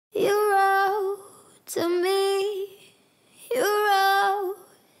to me. You wrote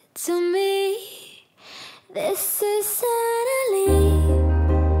to me. This is suddenly.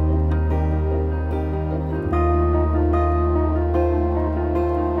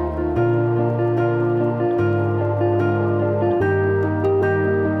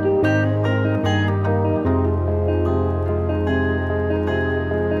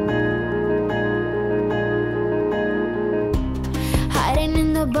 Hiding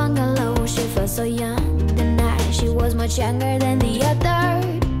in the bungalow, she felt so young. The night she was much younger than the other.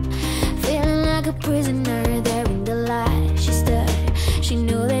 Feeling like a prisoner there in the light. She stood, she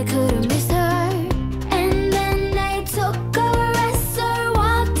knew they couldn't miss her. And then they took her as her,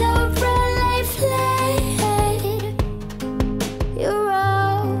 walked her red flame. You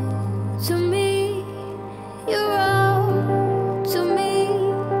wrote to me, you wrote to me.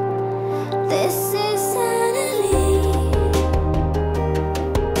 This is suddenly.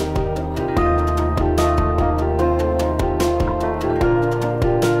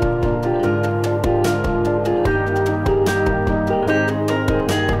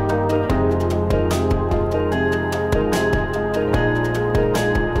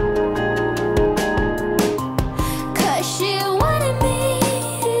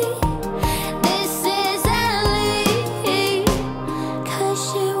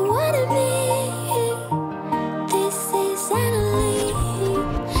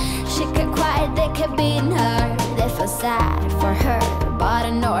 Sad for her, but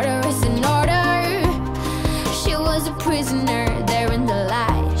an order is an order. She was a prisoner there in the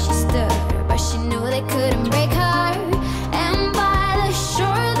light. She stood, but she knew they couldn't break her. And by the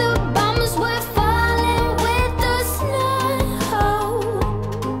shore, the bombs were falling with the snow.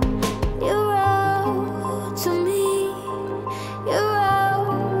 You wrote to me, you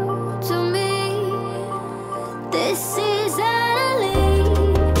wrote to me. This is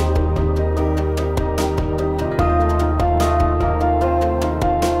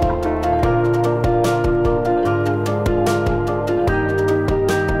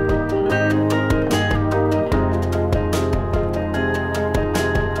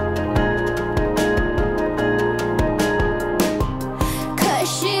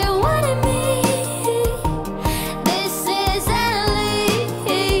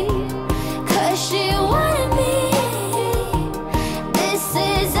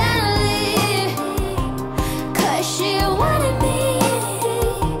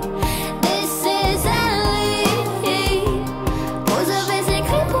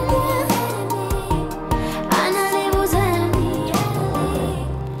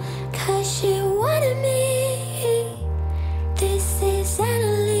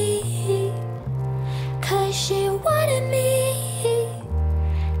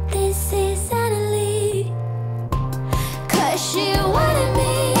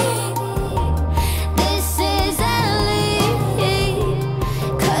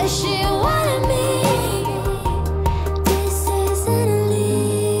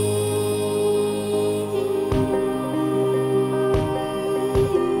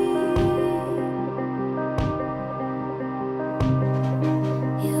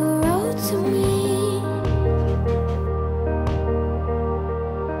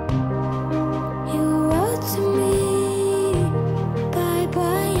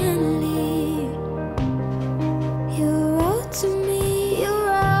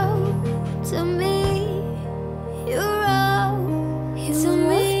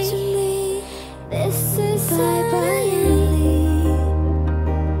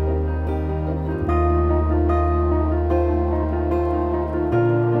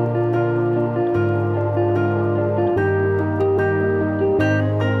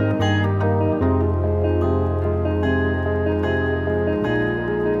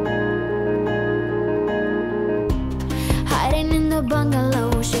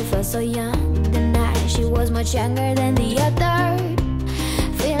so young. The night she was much younger than the other.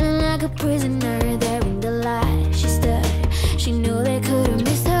 Feeling like a prisoner there in the light. She stood, she knew they couldn't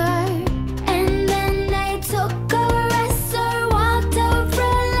miss her. And then they took her as her, walked her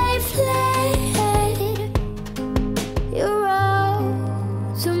red flame. You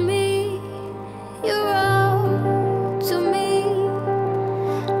wrote to me, you wrote to me.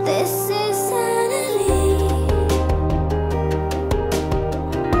 This is suddenly.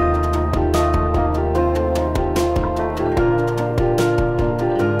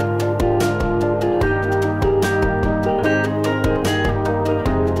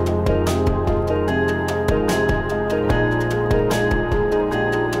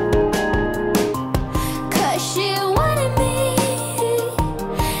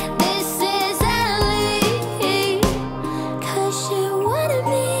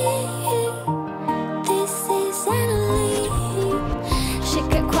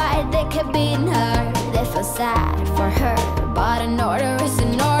 kept beating her. They felt sad for her, but an order is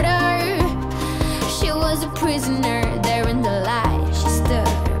an order. She was a prisoner there in the light. She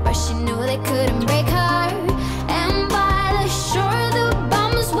stood, but she knew they couldn't